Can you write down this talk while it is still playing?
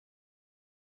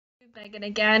Megan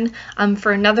again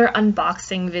for another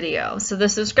unboxing video. So the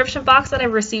subscription box that I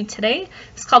received today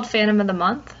is called Fandom of the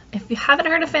Month. If you haven't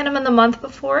heard of Fandom of the Month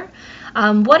before,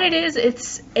 what it is,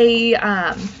 it's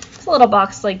a little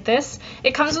box like this.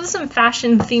 It comes with some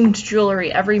fashion themed jewelry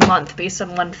every month based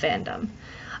on one fandom.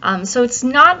 So it's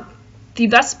not the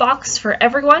best box for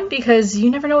everyone because you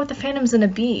never know what the fandom's going to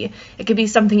be. It could be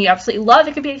something you absolutely love,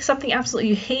 it could be something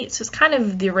absolutely you hate, so it's kind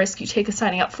of the risk you take of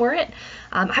signing up for it.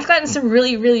 I've gotten some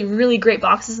really great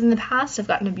boxes in the past. I've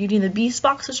gotten a Beauty and the Beast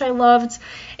box, which I loved,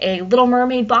 a Little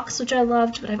Mermaid box, which I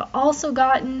loved, but I've also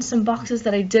gotten some boxes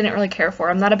that I didn't really care for.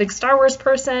 I'm not a big Star Wars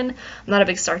person, I'm not a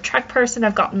big Star Trek person,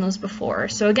 I've gotten those before.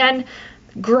 So again,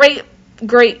 great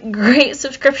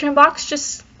subscription box,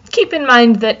 just keep in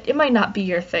mind that it might not be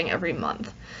your thing every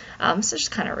month. So it's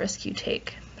just kind of a risk you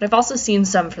take. But I've also seen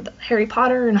some for the Harry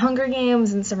Potter and Hunger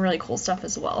Games and some really cool stuff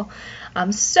as well.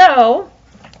 So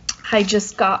I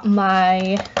just got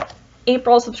my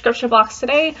April subscription box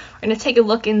today. We're going to take a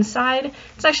look inside.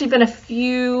 It's actually been a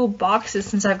few boxes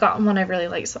since I've gotten one I really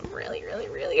like, so I'm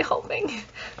really hoping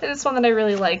that it's one that I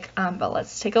really like. But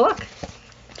let's take a look.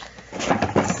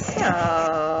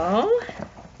 So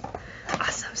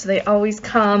awesome. So they always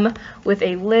come with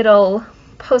a little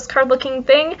postcard looking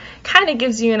thing. Kind of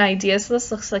gives you an idea. So this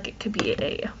looks like it could be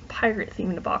a pirate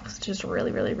themed box, which is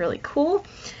really cool.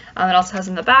 It also has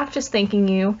in the back just thanking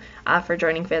you for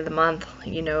joining Fan of the Month.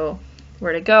 You know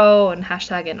where to go and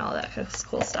hashtag and all that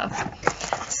cool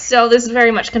stuff. So this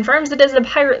very much confirms it is a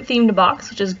pirate themed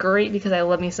box, which is great because I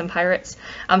love me some pirates.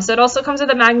 So it also comes with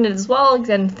a magnet as well,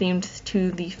 again themed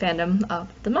to the fandom of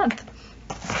the month.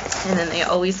 And then they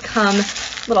always come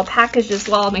little packaged as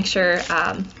well. Make sure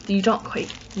you don't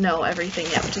quite know everything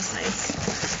yet, which is nice.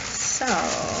 So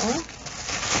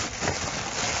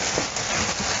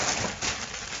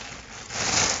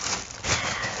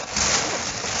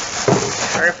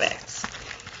perfect.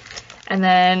 And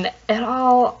then it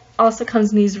all also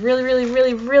comes in these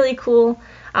really cool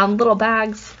little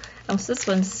bags. So this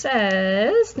one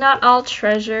says, "Not all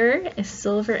treasure is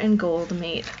silver and gold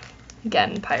made."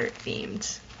 Again, pirate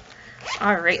themed.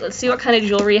 Alright, let's see what kind of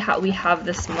jewelry we have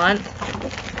this month.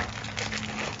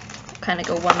 Kind of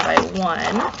go one by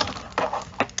one.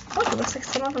 Oh, it looks like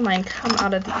some of mine come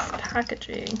out of these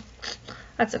packaging.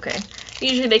 That's okay.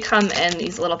 Usually they come in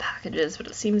these little packages, but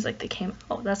it seems like they came...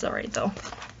 Oh, that's alright though.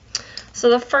 So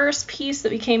the first piece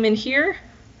that we came in here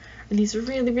are these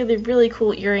really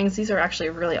cool earrings. These are actually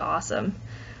really awesome.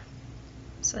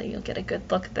 So you'll get a good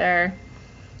look there.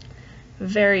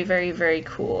 Very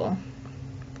cool.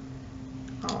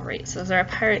 Alright, so those are our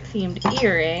pirate themed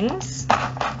earrings.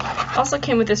 Also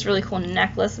came with this really cool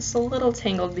necklace. It's a little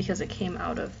tangled because it came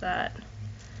out of that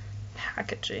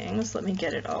packaging. So let me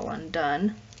get it all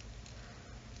undone.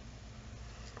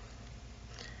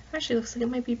 Actually looks like it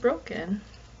might be broken.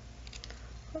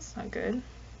 That's not good.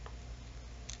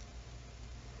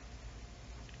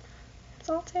 It's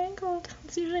all tangled.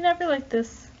 It's usually never like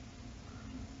this.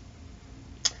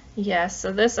 Yes,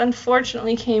 so this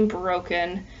unfortunately came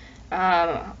broken.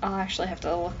 I'll actually have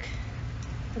to look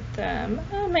at them.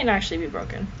 It might not actually be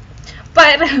broken.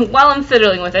 But while I'm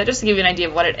fiddling with it, just to give you an idea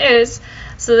of what it is,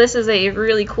 so this is a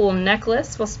really cool necklace.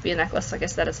 It's supposed to be a necklace. Like I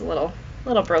said, it's a little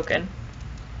broken.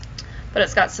 But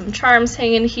it's got some charms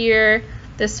hanging here.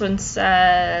 This one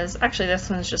says, actually this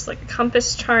one's just like a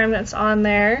compass charm that's on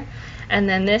there. And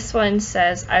then this one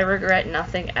says, "I regret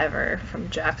nothing ever," from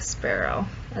Jack Sparrow,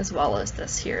 as well as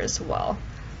this here as well.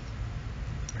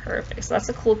 Perfect. So that's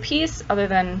a cool piece, other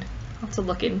than I'll have to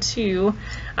look into,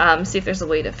 see if there's a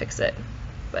way to fix it.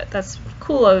 But that's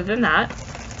cool other than that.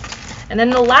 And then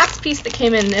the last piece that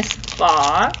came in this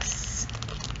box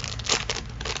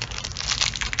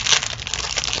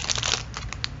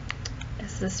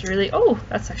is this really, oh,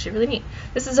 that's actually really neat.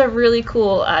 This is a really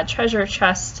cool treasure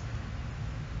chest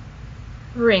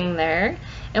ring there,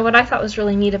 and what I thought was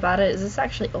really neat about it is this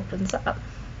actually opens up,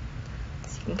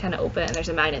 so you can kind of open it and there's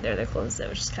a magnet there that closes it,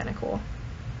 which is kind of cool.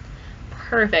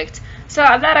 Perfect. So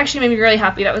that actually made me really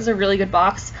happy. That was a really good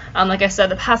box. Like I said,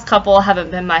 the past couple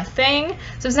haven't been my thing,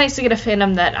 so it's nice to get a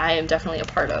fandom that I am definitely a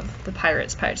part of, the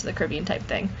Pirates of the Caribbean type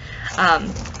thing.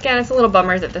 Again, it's a little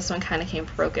bummer that this one kind of came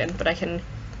broken, but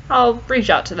I'll reach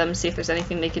out to them, see if there's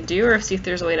anything they can do, or see if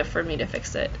there's a way for me to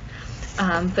fix it.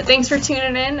 But thanks for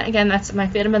tuning in. Again, that's my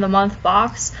Fandom of the Month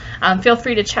box. Feel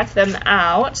free to check them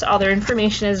out. All their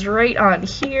information is right on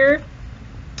here.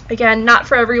 Again, not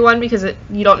for everyone because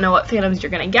you don't know what fandoms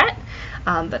you're going to get,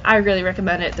 but I really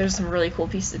recommend it. There's some really cool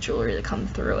pieces of jewelry that come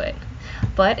through it.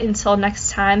 But until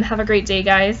next time, have a great day,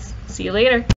 guys. See you later.